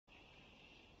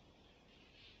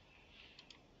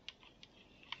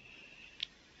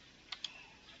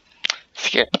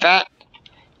skip that.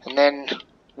 And then,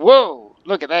 whoa,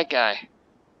 look at that guy.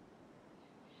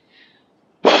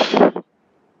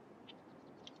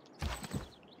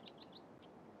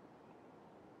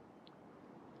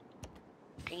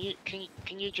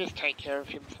 Can you just take care of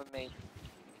him for me?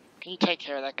 Can you take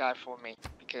care of that guy for me?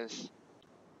 Because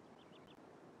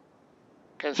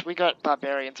we got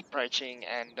barbarians approaching,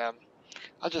 and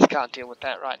I just can't deal with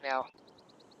that right now.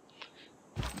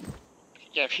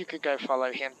 Yeah, if you could go follow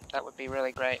him, that would be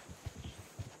really great.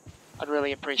 I'd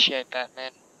really appreciate that,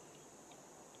 man.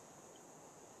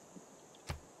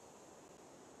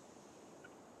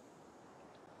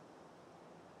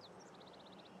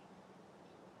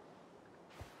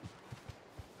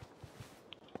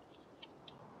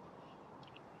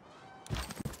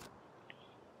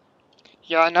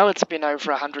 Yeah, I know it's been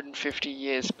over 150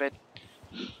 years, but...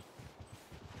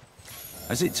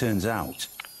 As it turns out,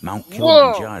 Mount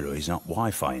Kilamanjaro is not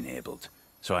Wi-Fi enabled,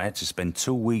 so I had to spend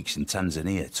 2 weeks in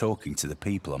Tanzania talking to the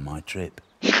people on my trip.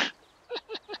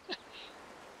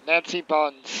 Nancy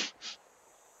Bonds.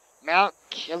 Mount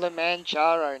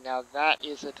Kilamanjaro, now that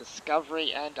is a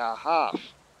discovery and a half.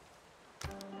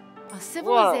 Our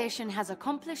civilization has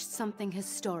accomplished something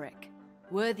historic,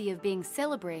 worthy of being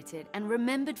celebrated and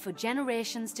remembered for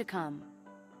generations to come.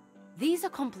 These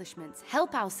accomplishments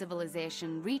help our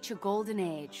civilization reach a golden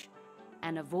age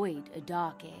and avoid a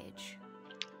dark age.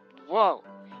 Whoa!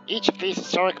 Each of these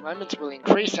historic moments will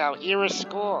increase our era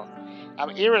score.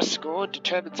 Our era score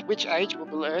determines which age we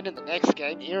will earn in the next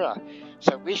game era,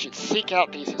 so we should seek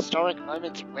out these historic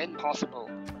moments when possible.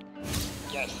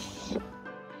 Yes.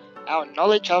 Our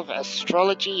knowledge of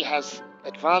astrology has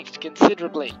advanced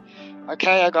considerably.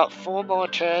 Okay, I got 4 more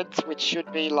turns, which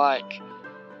should be like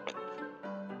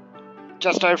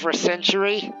just over a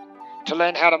century to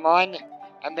learn how to mine,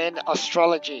 and then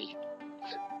astrology.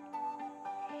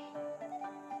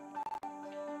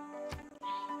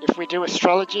 If we do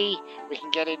astrology, we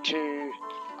can get into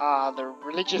the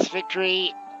religious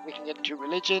victory, we can get into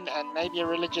religion, and maybe a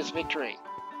religious victory.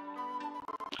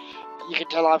 You can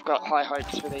tell I've got high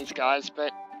hopes for these guys,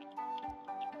 but...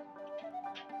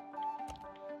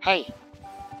 Hey.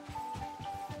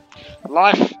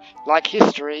 Life, like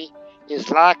history,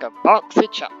 is like a box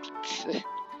of chocolates.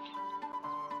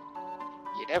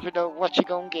 You never know what you're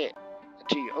gonna get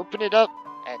until you open it up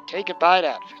and take a bite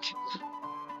out of it.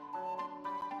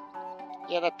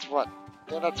 Yeah, that's what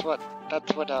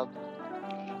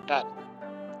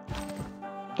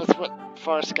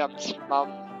Forrest Gump's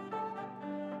mum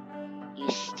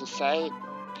used to say.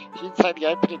 She didn't say the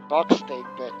opening box thing,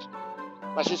 but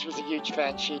my sister was a huge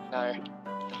fan, she'd know.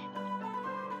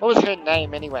 What was her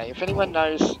name anyway? If anyone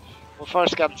knows what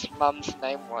Forrest Gump's mum's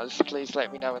name was, please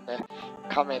let me know in the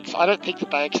comments. I don't think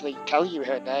that they actually tell you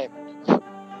her name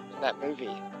in that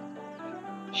movie.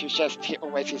 She was just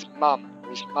always his mum,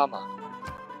 or his mama.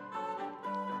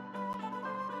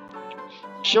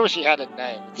 I'm sure she had a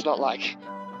name, it's not like...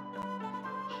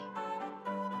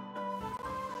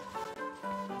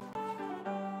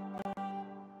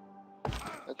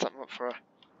 That's something for her.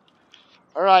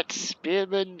 Alright,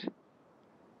 Spearman.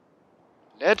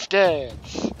 Let's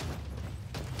dance.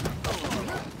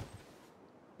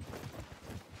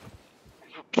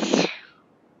 Oops.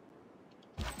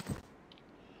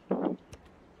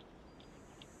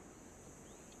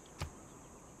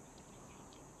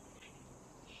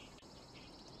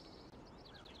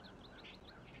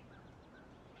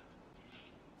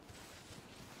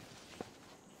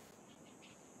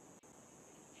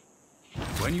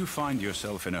 When you find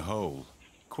yourself in a hole,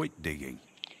 quit digging.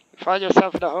 Find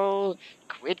yourself in a hole,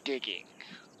 quit digging.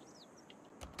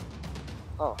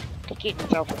 Oh, to keep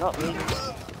myself from not losing.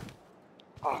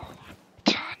 Oh,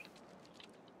 darn.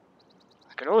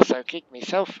 I could also kick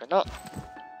myself for not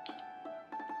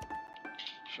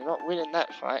winning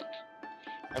that fight.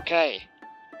 Okay,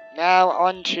 now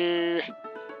on to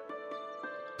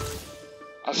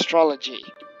astrology.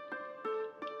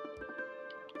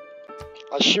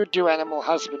 I should do animal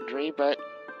husbandry, but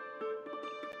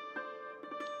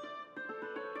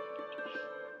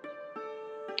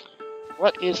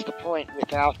what is the point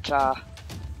without I'll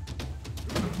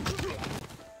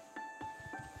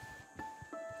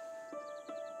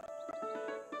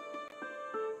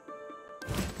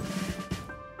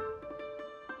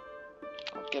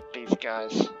get these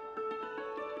guys.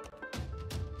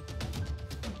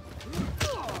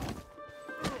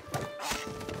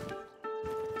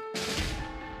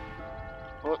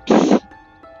 Whoops.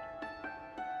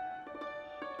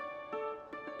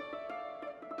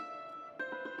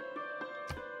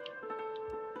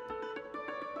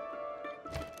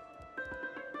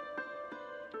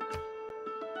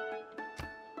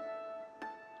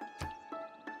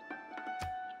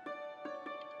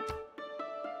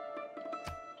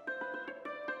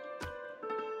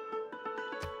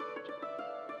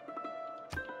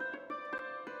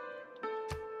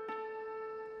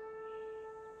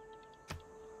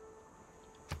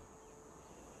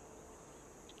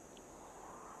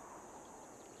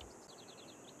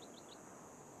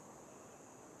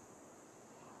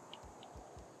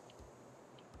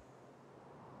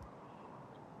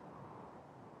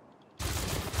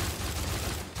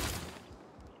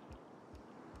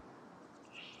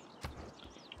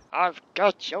 I've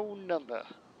got your number.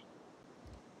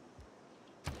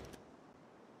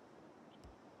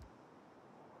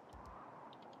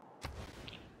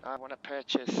 I want to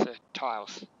purchase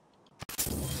tiles.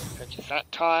 Purchase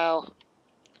that tile.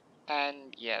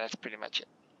 And yeah, that's pretty much it.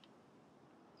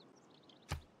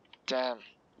 Damn.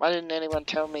 Why didn't anyone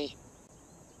tell me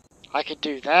I could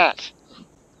do that?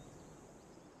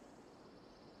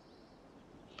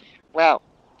 Wow.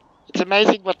 It's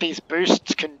amazing what these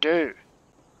boosts can do.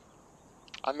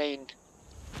 I mean...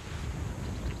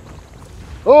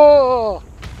 Oh!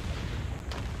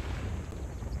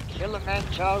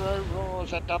 Kilamanjaro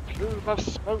roars and a plume of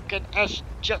smoke and ash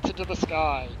jets into the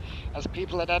sky as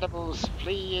people and animals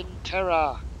flee in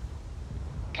terror.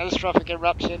 Catastrophic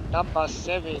eruption number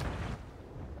 7.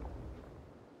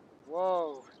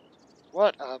 Whoa.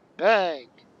 What a bang.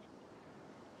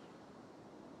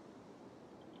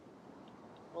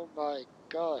 Oh my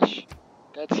gosh.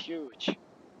 That's huge.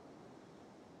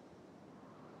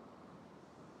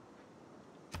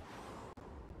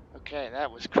 Okay,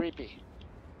 that was creepy.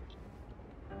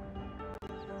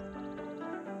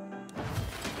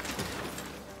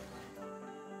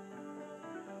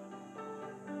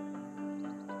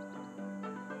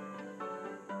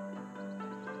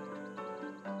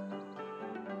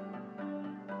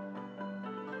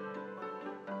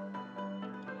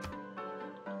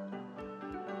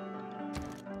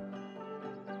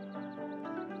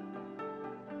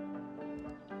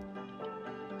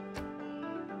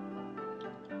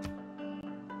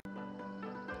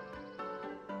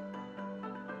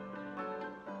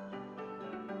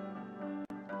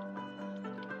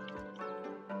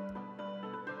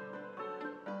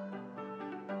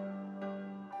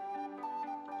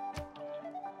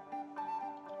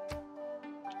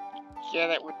 Yeah,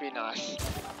 that would be nice.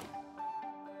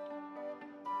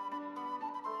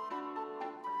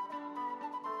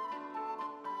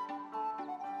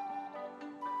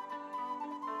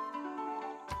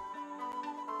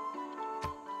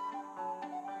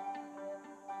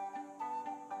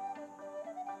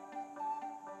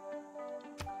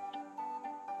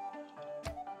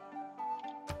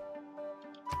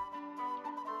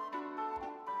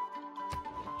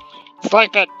 It's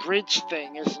like that bridge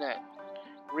thing, isn't it?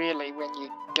 Really, when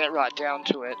you get right down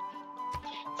to it.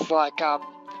 It's like,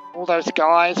 all those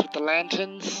guys with the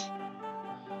lanterns.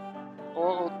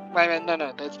 Or, wait a minute,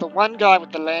 no, there's the one guy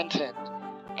with the lantern.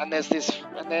 And there's this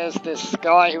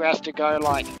guy who has to go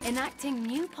like... Enacting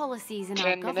new policies in 10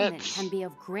 our government minutes. can be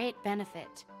of great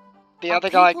benefit. The Our other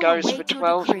guy people goes for await your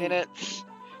 12 decree. minutes.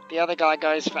 The other guy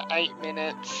goes for 8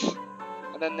 minutes.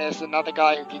 And then there's another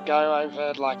guy who can go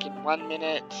over like in 1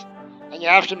 minute. And you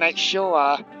have to make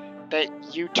sure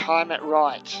that you time it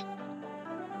right.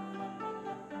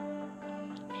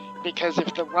 Because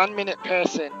if the 1 minute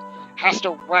person has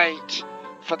to wait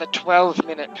for the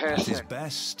 12-minute At person... his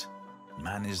best,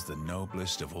 man is the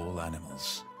noblest of all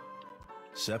animals.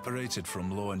 Separated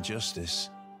from law and justice,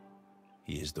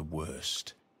 he is the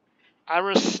worst.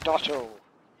 Aristotle.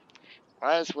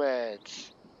 Wise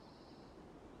words.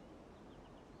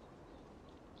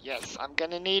 Yes, I'm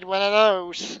gonna need one of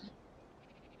those.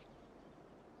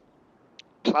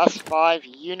 +5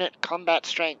 unit combat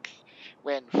strength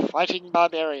when fighting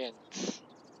barbarians.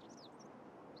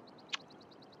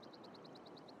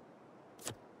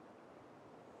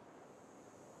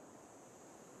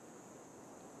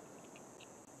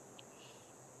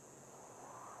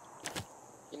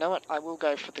 You know what? I will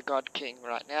go for the God King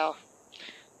right now.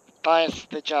 Bias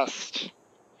the just.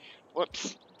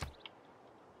 Whoops.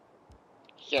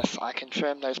 Yes, I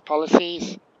confirm those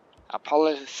policies. Our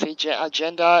policy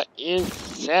agenda is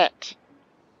set.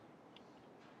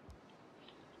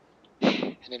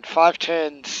 And in 5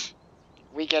 turns,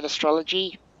 we get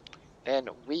astrology. Then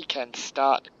we can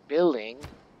start building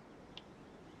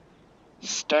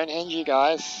Stonehenge, you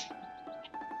guys.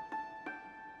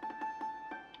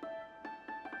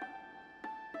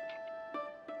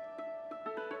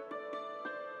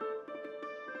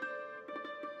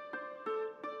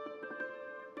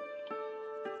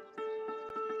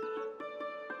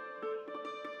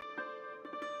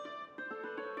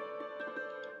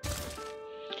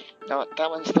 No, that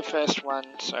one's the first one,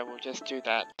 so we'll just do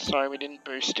that. Sorry we didn't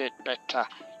boost it, but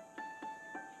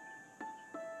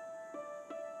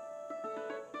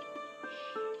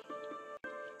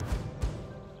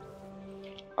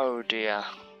oh dear.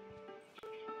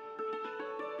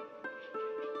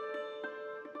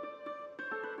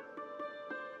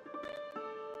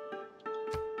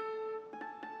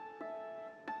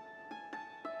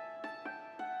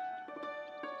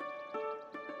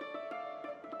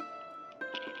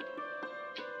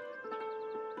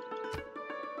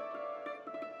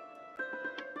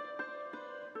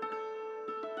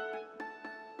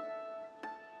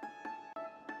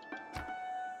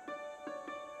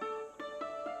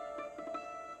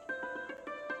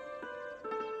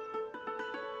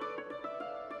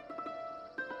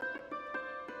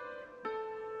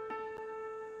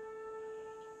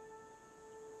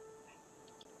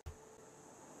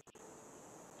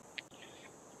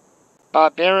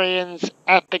 Barbarians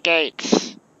at the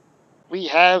gates. We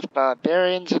have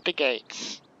barbarians at the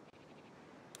gates.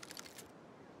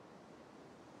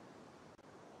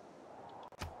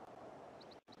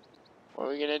 What are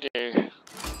we gonna do?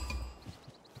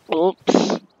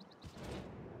 Oops.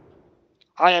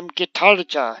 I am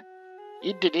Gitarja,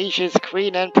 Indonesia's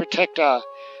queen and protector.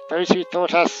 Those who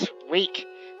thought us weak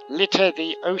litter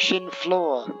the ocean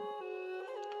floor.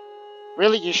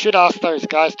 Really, you should ask those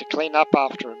guys to clean up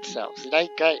after themselves. It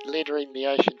ain't great littering the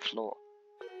ocean floor.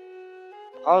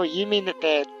 Oh, you mean that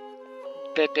they're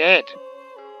dead?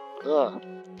 Ugh.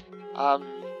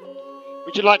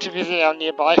 Would you like to visit our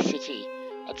nearby city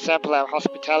and sample our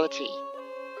hospitality?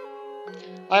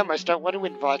 I almost don't want to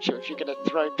invite you if you're going to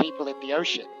throw people in the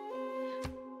ocean.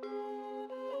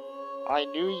 I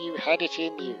knew you had it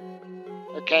in you.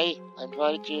 Okay, I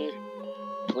invited you.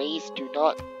 Please do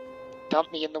not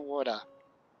dump me in the water.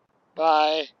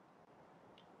 Bye.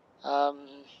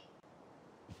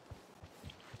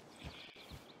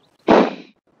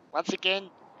 Once again,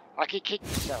 I could kick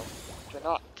myself for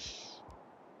not.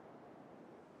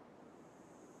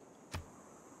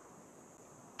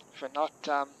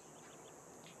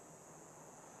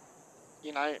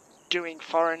 You know, doing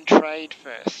foreign trade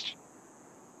first.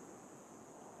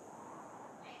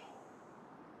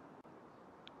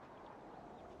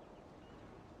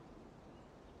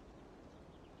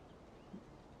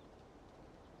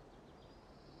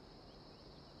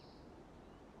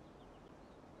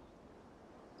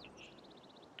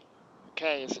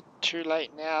 Okay, is it too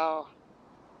late now?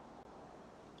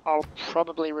 I'll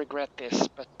probably regret this,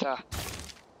 but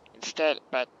instead,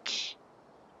 but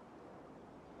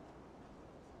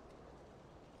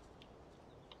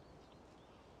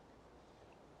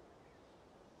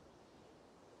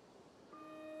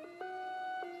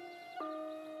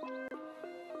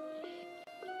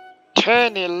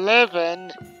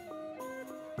 11.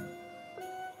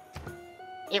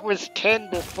 It was 10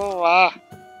 before.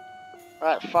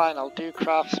 Right, fine, I'll do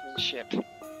craftsmanship.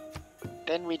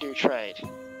 Then we do trade.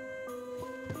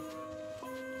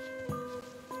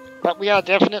 But we are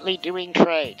definitely doing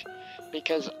trade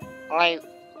because I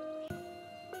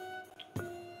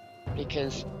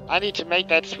need to make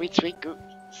that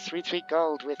sweet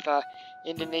gold with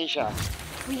Indonesia.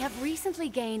 We have recently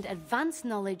gained advanced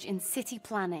knowledge in city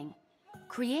planning.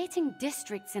 Creating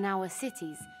districts in our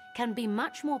cities can be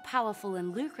much more powerful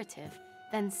and lucrative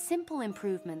than simple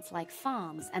improvements like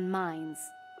farms and mines.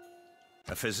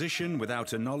 A physician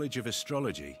without a knowledge of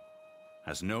astrology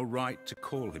has no right to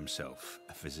call himself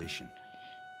a physician.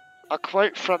 A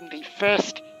quote from the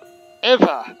first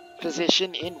ever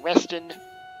physician in Western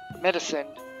medicine,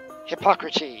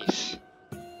 Hippocrates.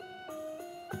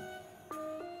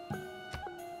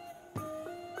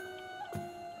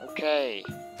 Okay.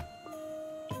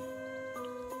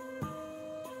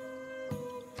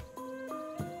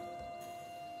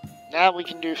 Now we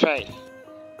can do faith.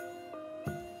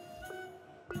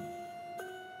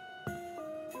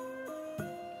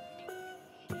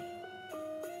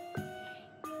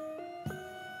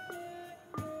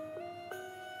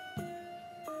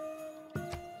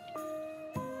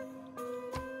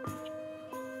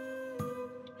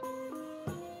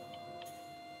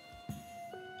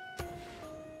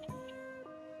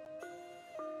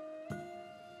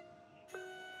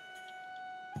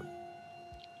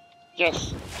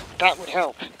 Yes, that would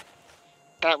help.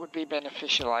 That would be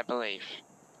beneficial, I believe.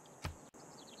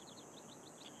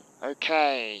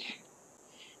 Okay.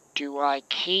 Do I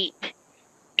keep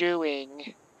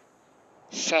doing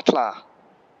settler?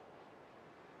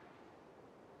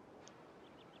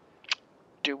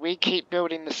 Do we keep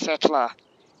building the settler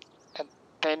and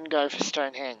then go for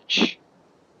Stonehenge?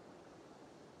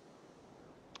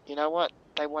 You know what?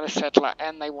 They want a settler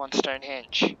and they want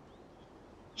Stonehenge.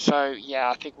 So,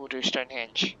 yeah, I think we'll do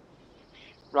Stonehenge.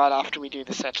 Right after we do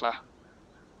the settler.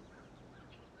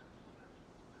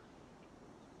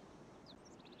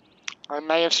 I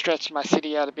may have stretched my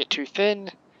city out a bit too thin,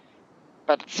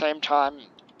 but at the same time,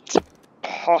 it's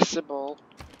possible.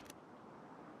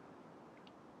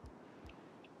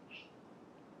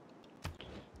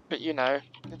 But you know,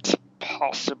 it's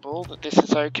possible that this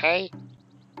is okay.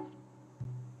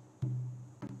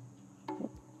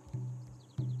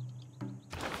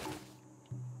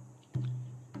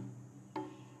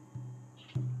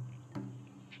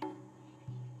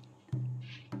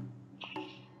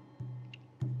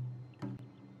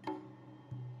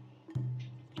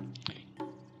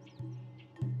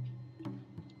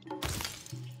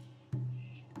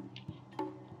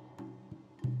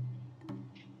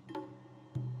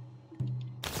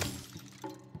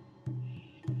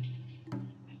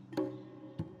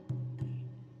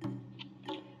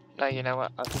 No, you know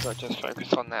what? I think I'll just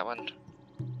focus on that one.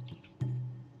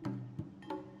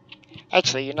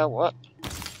 Actually, you know what?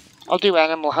 I'll do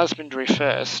animal husbandry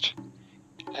first,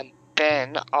 and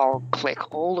then I'll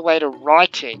click all the way to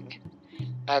writing,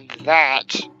 and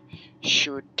that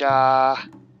should, and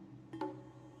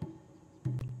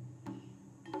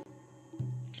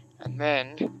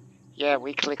then, yeah,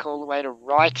 we click all the way to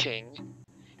writing,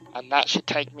 and that should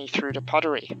take me through to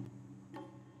pottery.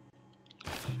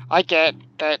 I get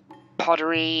that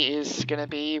pottery is going to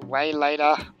be way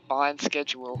later behind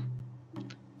schedule,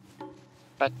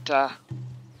 but,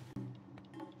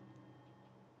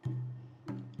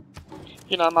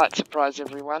 you know, I might surprise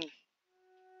everyone.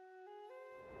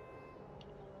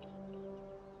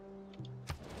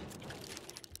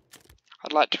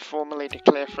 I'd like to formally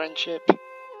declare friendship.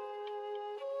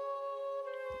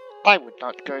 I would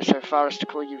not go so far as to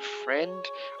call you friend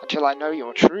until I know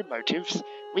your true motives.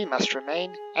 We must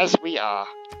remain as we are.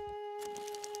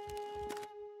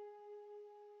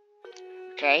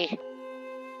 Okay.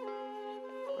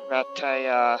 What about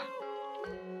a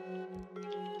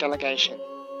delegation?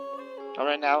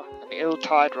 Alright now, an ill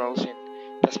tide rolls in.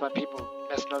 Thus my people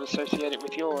must not associate it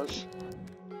with yours.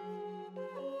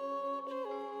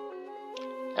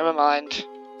 Never mind.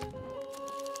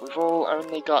 We've all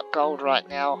only got gold right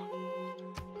now.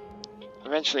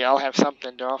 Eventually I'll have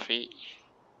something to offer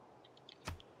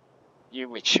you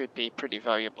which should be pretty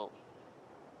valuable.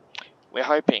 We're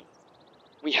hoping.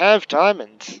 We have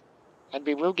diamonds, and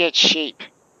we will get sheep,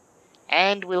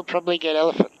 and we'll probably get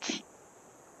elephants.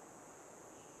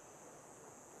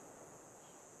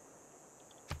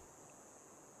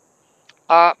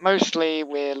 Mostly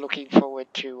we're looking forward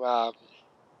to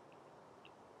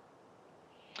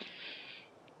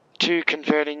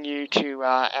converting you to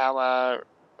our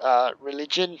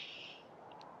religion.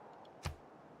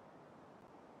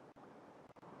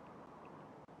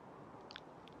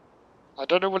 I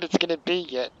don't know what it's going to be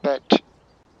yet, but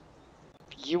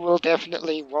you will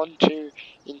definitely want to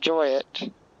enjoy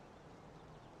it.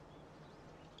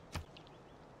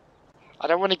 I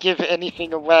don't want to give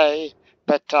anything away,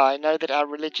 but I know that our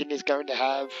religion is going to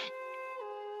have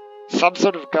some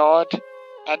sort of god,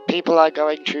 and people are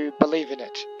going to believe in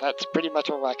it. That's pretty much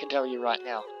all I can tell you right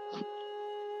now.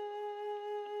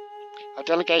 Our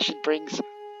delegation brings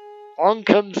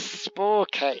Oncom spore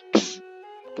cakes.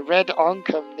 The red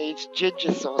Oncom needs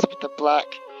ginger sauce, but the black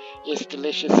is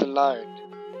delicious alone.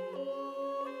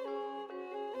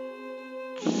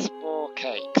 Spore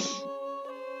cakes.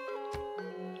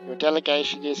 Your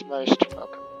delegation is most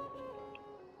welcome.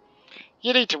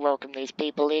 You need to welcome these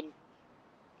people in.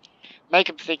 Make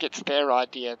them think it's their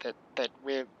idea that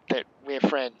we're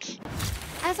friends.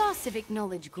 As our civic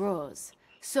knowledge grows,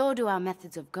 so do our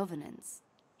methods of governance.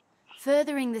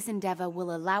 Furthering this endeavor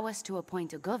will allow us to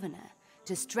appoint a governor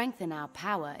to strengthen our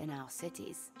power in our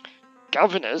cities.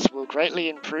 Governors will greatly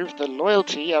improve the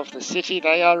loyalty of the city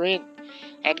they are in,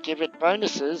 and give it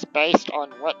bonuses based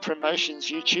on what promotions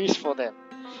you choose for them.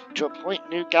 To appoint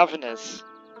new governors,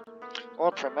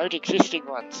 or promote existing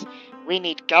ones, we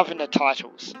need governor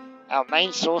titles. Our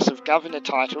main source of governor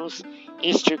titles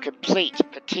is to complete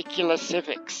particular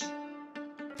civics.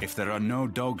 If there are no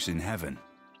dogs in heaven,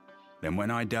 then when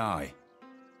I die,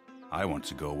 I want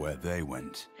to go where they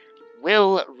went.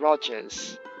 Will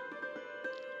Rogers.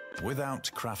 Without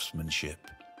craftsmanship,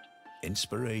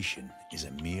 inspiration is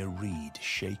a mere reed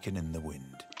shaken in the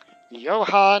wind.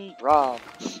 Johann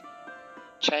Brahms.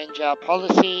 Change our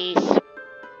policies.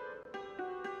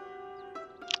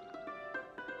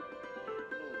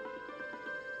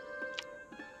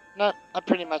 No, I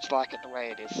pretty much like it the way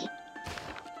it is.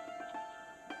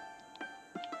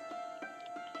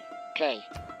 Okay.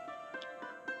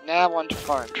 Now on to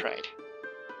foreign trade.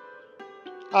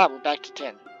 We're back to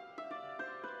 10.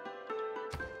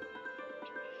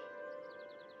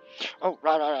 Oh,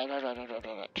 right.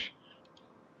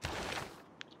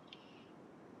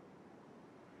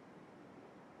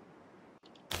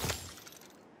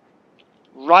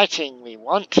 Writing we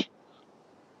want.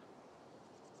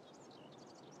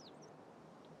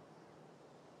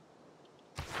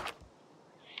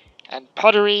 And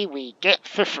pottery we get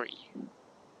for free.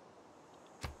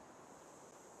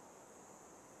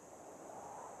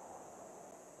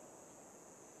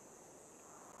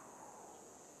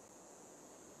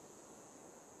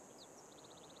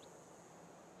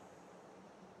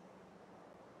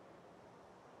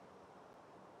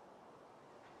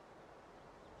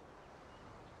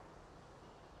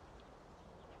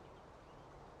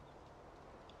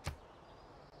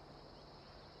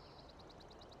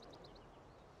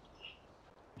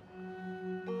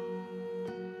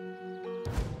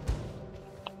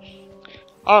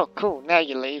 Oh, cool. Now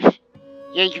you leave.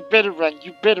 Yeah, you better run.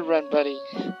 You better run, buddy.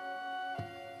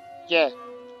 Yeah.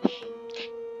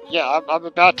 Yeah, I'm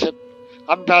about to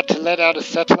let out a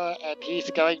settler, and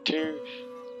he's going to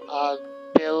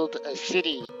build a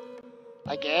city,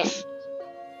 I guess.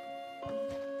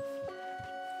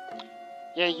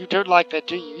 Yeah, you don't like that,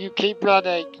 do you? You keep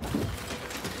running.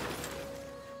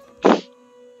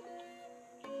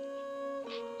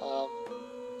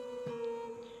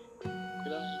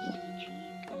 Could I see you?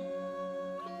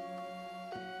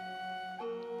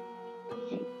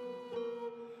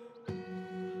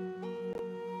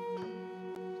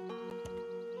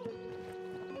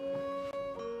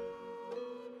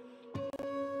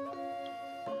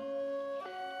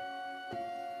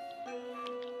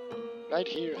 Right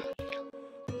here.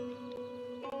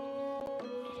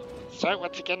 So,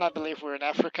 once again, I believe we're in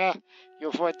Africa. You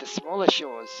avoid the smaller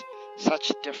shores.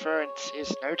 Such deference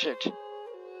is noted.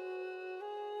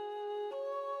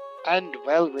 And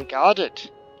well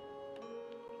regarded.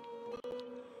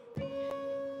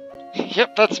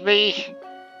 Yep, that's me.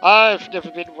 I've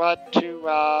never been one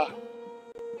to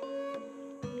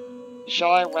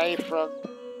shy away from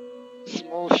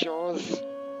small shores.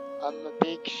 I'm a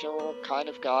big shore kind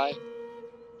of guy.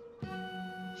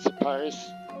 Suppose.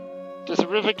 Does a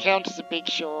river count as a big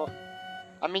shore?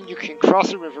 I mean, you can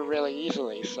cross a river really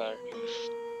easily, so...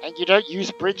 And you don't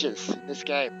use bridges in this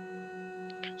game.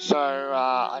 So,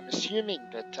 I'm assuming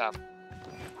that,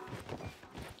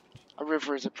 a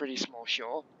river is a pretty small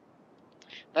shore.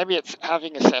 Maybe it's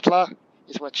having a settler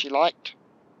is what she liked.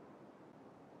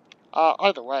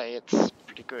 Either way, it's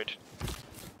pretty good.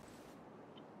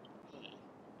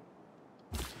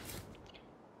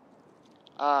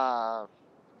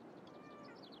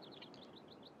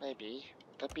 Maybe.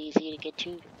 Would that be easier to get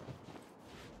to?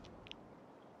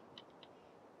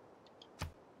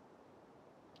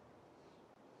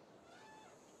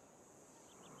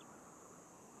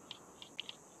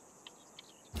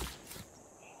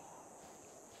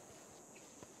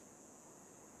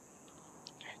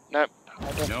 Nope.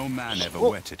 No man ever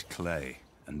wetted clay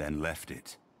and then left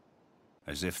it,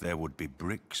 as if there would be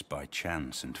bricks by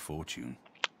chance and fortune.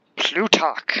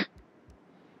 Plutarch.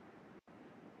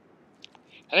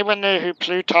 Anyone know who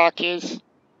Plutarch is?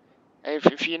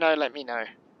 If you know, let me know.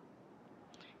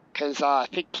 Because I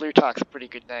think Plutarch's a pretty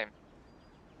good name.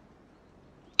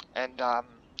 And I'm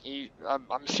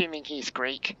assuming he's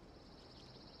Greek.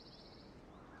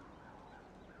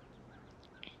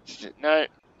 No.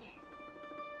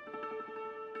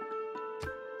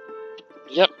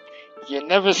 Yep. You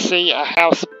never see a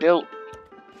house built.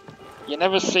 You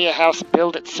never see a house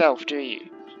build itself, do you?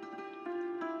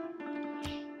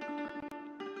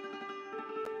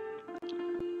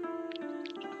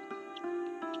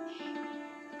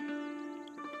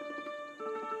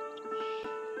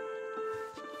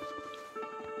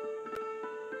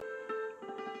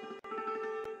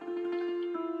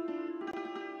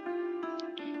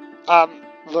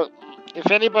 Look,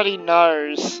 if anybody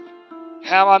knows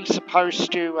how I'm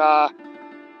supposed to,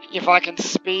 if I can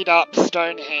speed up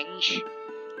Stonehenge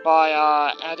by,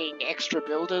 adding extra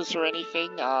builders or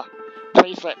anything,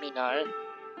 please let me know.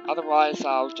 Otherwise,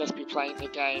 I'll just be playing the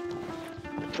game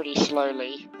pretty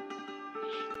slowly.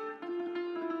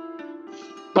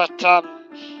 But, I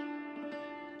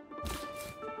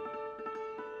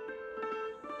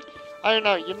don't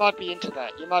know, you might be into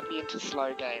that. You might be into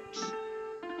slow games.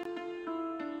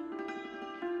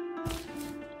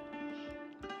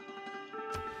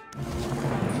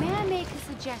 May I make a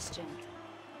suggestion?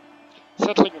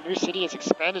 Settling a new city has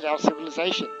expanded our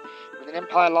civilization. With an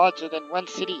empire larger than one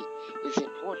city, it is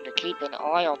important to keep an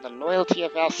eye on the loyalty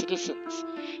of our citizens.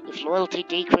 If loyalty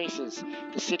decreases,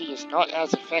 the city is not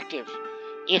as effective.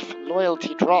 If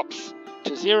loyalty drops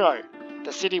to 0,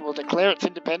 the city will declare its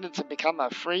independence and become a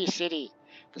free city.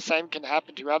 The same can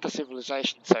happen to other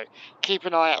civilizations, so keep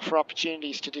an eye out for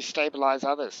opportunities to destabilize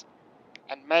others,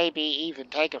 and maybe even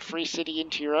take a free city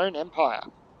into your own empire.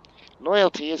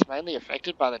 Loyalty is mainly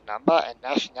affected by the number and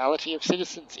nationality of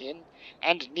citizens in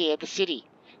and near the city.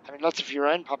 Having lots of your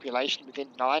own population within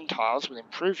 9 tiles will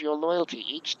improve your loyalty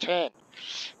each turn.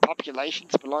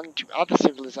 Populations belonging to other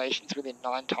civilizations within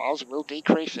 9 tiles will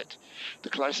decrease it. The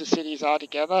closer cities are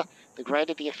together, the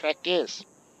greater the effect is.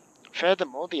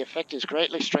 Furthermore, the effect is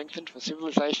greatly strengthened for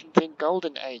civilizations in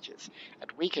Golden Ages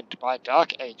and weakened by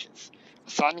Dark Ages.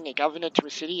 Assigning a governor to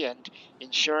a city and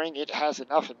ensuring it has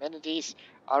enough amenities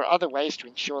are other ways to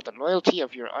ensure the loyalty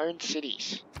of your own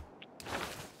cities.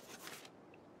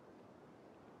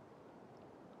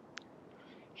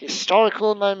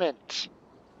 Historical moment.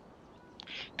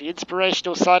 The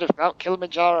inspirational sight of Mount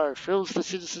Kilamanjaro fills the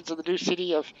citizens of the new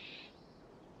city of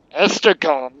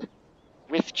Estragon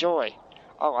with joy.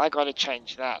 Oh, I gotta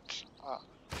change that. Oh.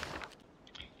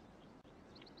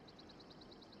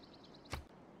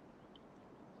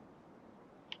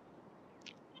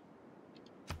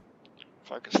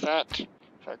 Focus that.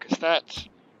 Focus that.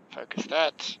 Focus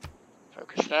that.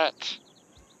 Focus that.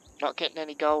 Not getting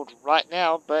any gold right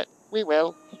now, but we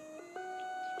will.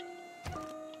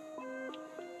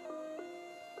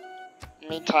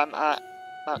 Meantime, Mark,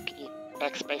 can you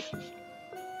backspace this?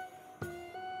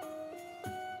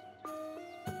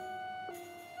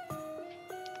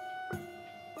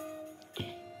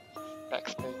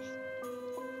 Backspace.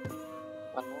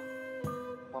 One more.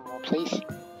 One more, please.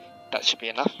 That should be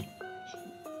enough.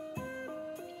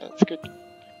 That's good.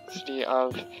 City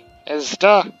of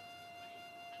Ezda.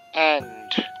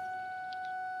 And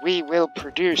we will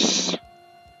produce.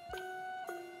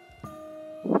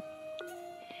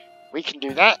 We can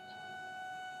do that.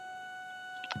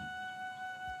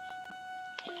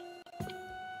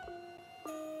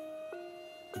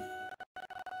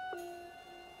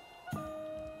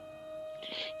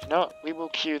 You know what? We will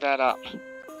queue that up.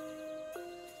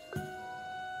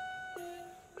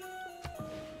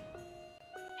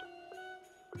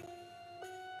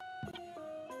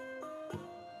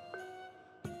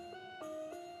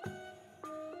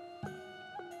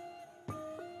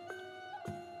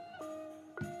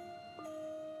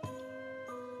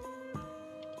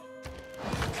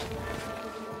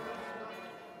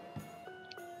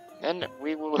 Then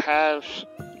we will have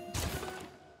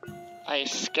a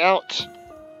scout,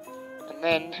 and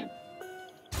then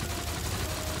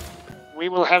we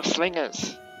will have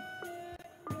slingers.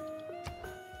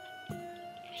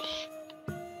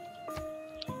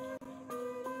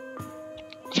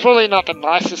 It's probably not the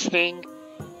nicest thing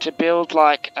to build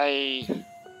like a...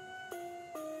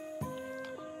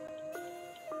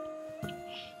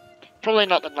 Probably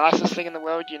not the nicest thing in the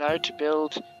world, you know, to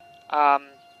build a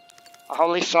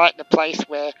holy site in a place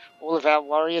where all of our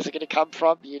warriors are going to come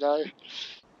from, you know.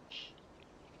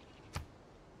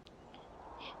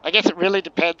 I guess it really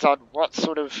depends on what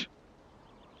sort of...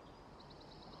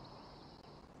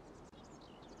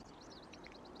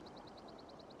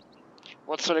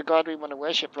 what sort of god we want to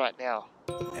worship right now.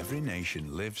 Every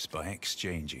nation lives by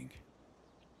exchanging.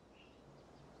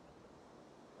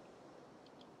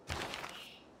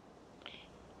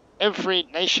 Every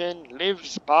nation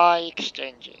lives by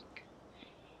exchanging.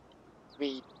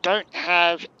 We don't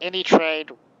have any trade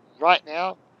right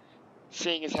now.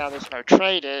 Seeing as how there's no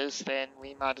traders, then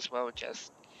we might as well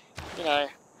just, you know,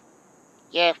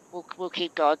 yeah, we'll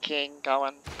keep God King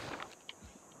going.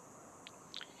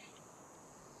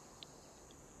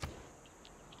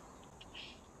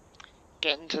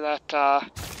 Get into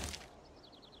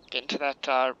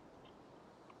that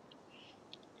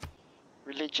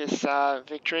religious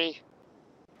victory.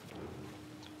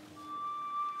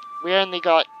 We only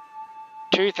got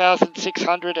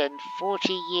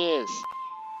 2,640 years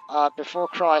before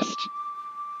Christ,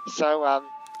 so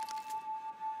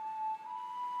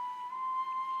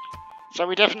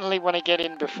we definitely want to get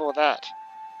in before that,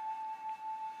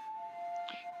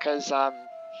 because well,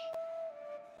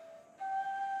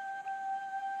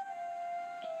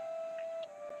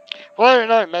 I don't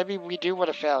know, maybe we do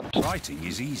want to found... Writing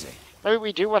is easy. Maybe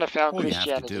we do want to found All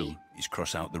Christianity. you have to do is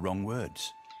cross out the wrong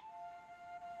words.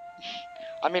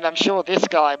 I mean, I'm sure this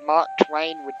guy, Mark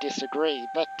Twain, would disagree,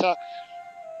 but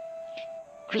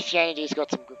Christianity's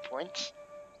got some good points.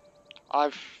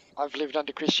 I've lived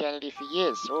under Christianity for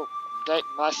years. Oh, I'm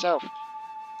dating myself.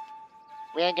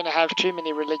 We ain't gonna have too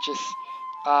many religious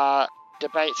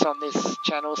debates on this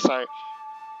channel, so,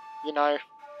 you know,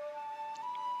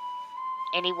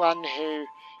 anyone who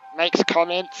makes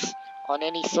comments on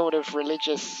any sort of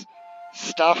religious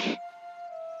stuff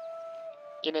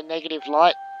in a negative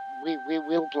light, we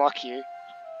will block you.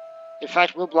 In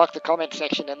fact, we'll block the comment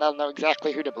section and they'll know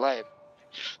exactly who to blame.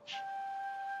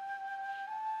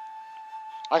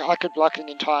 I could block an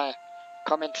entire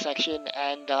comment section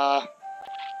and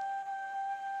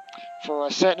for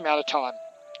a certain amount of time.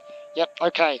 Yep,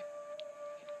 okay.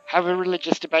 Have a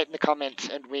religious debate in the comments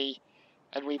and we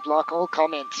block all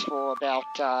comments for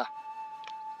about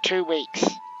 2 weeks.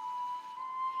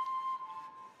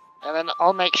 And then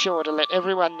I'll make sure to let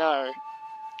everyone know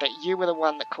that you were the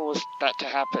one that caused that to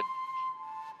happen.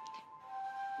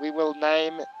 We will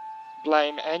name,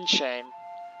 blame and shame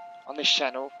on this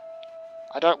channel.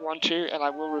 I don't want to and I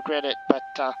will regret it, but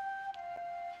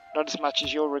not as much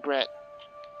as you'll regret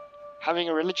having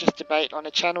a religious debate on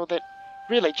a channel that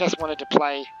really just wanted to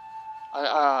play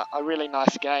a really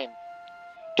nice game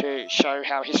to show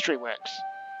how history works.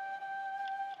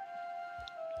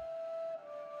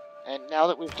 And now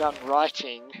that we've done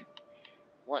writing,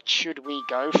 what should we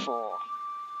go for?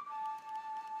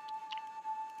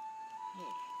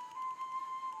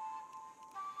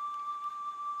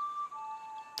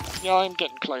 Yeah, I'm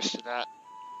getting close to that.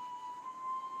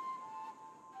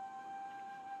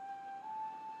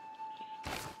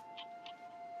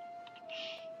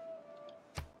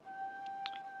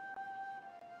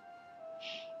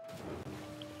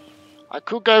 I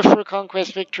could go for a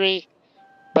conquest victory,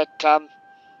 but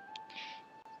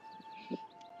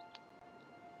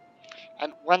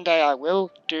and one day I will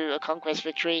do a conquest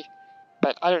victory,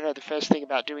 but I don't know the first thing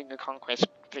about doing a conquest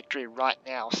victory right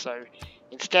now, so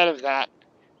instead of that,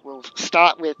 we'll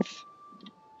start with,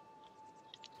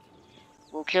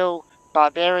 we'll kill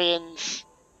barbarians,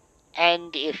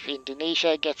 and if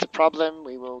Indonesia gets a problem,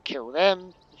 we will kill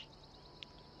them.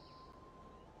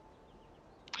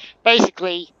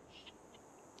 Basically,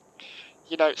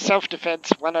 you know,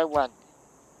 self-defense 101.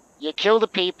 You kill the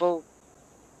people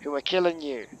who are killing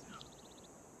you.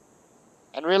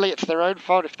 And really, it's their own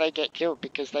fault if they get killed,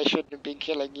 because they shouldn't have been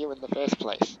killing you in the first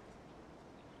place.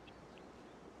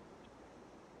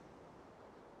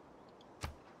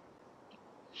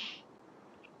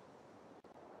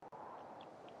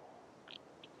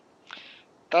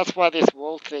 That's why this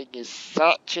wall thing is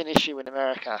such an issue in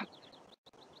America.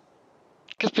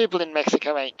 Because people in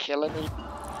Mexico ain't killing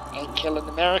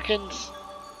Americans.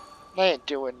 They ain't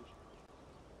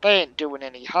doing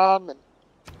any harm, and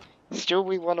still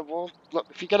we want a wall. Look,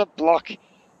 if you're gonna block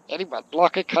anyone,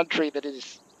 block a country that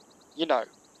is, you know,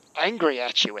 angry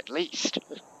at you at least.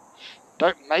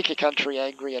 Don't make a country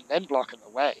angry and then block them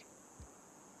away.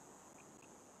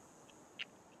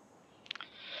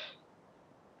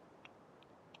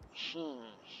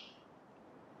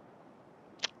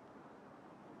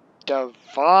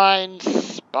 Divine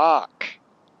Spark.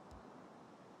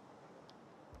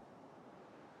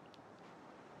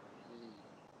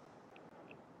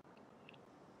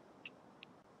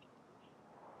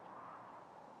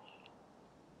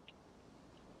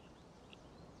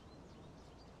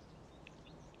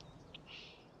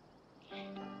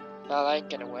 No, that ain't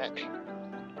gonna work.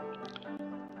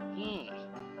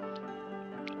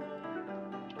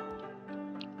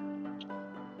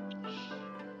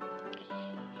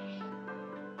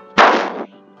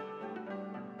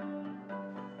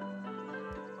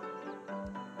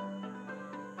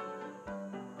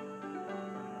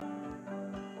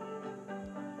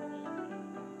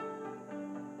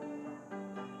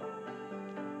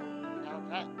 Now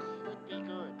that could be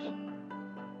good.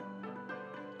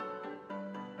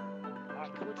 I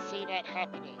could see that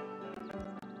happening.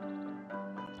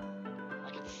 I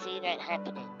can see that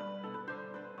happening.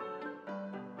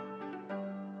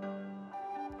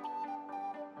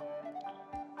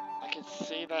 I can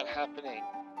see that happening.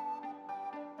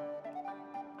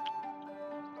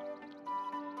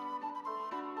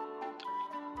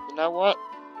 You know what?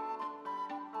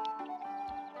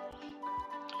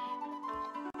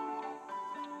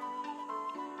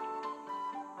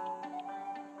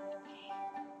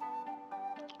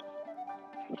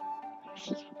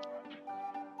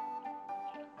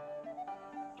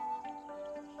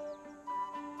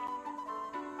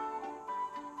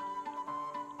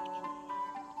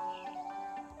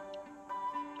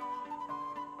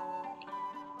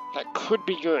 That could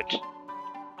be good.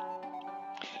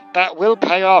 That will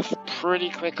pay off pretty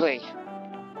quickly.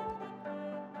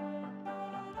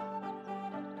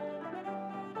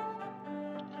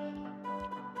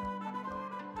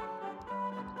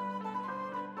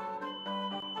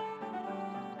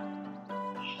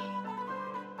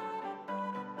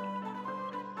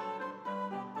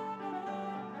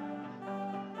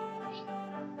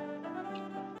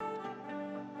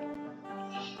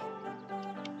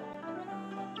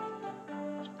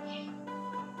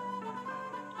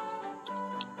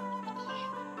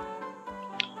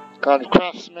 Got a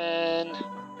craftsman.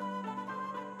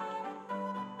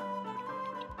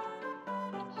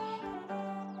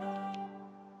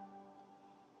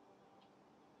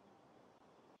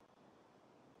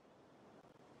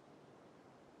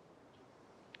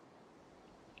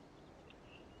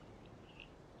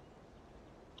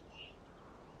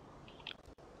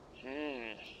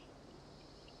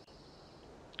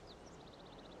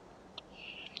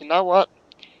 You know what?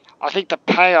 I think the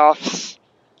payoffs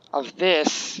of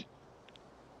this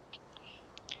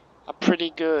are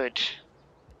pretty good.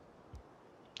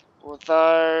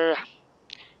 Although,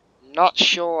 not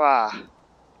sure.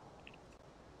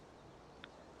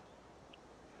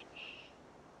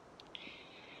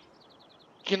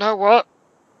 You know what?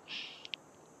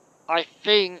 I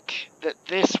think that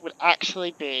this would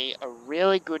actually be a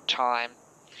really good time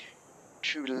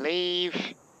to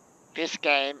leave this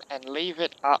game and leave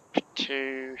it up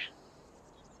to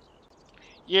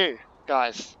you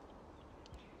guys.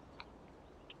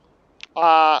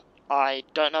 I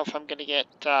don't know if I'm gonna get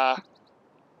a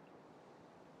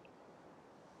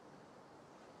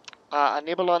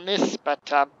nibble on this,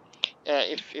 but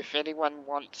if anyone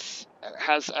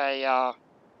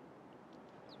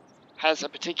has a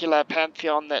particular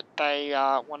pantheon that they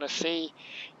want to see,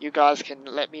 you guys can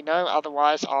let me know.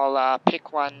 Otherwise, I'll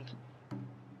pick one.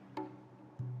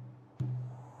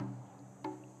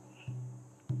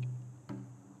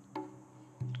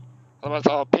 Otherwise,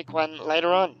 I'll pick one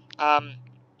later on.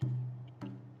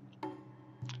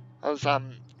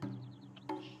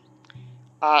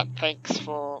 Thanks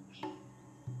for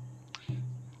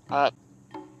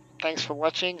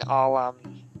watching.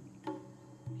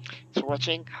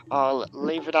 I'll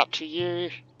leave it up to you.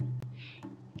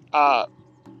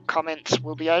 Comments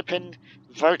will be open.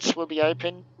 Votes will be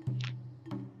open.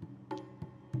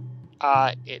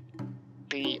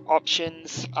 The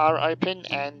options are open,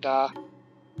 and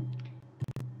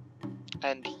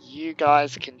you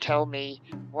guys can tell me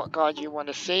what guide you want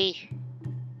to see.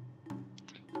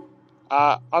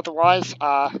 Otherwise,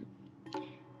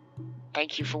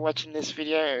 thank you for watching this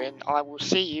video, and I will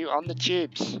see you on the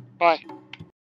tubes. Bye.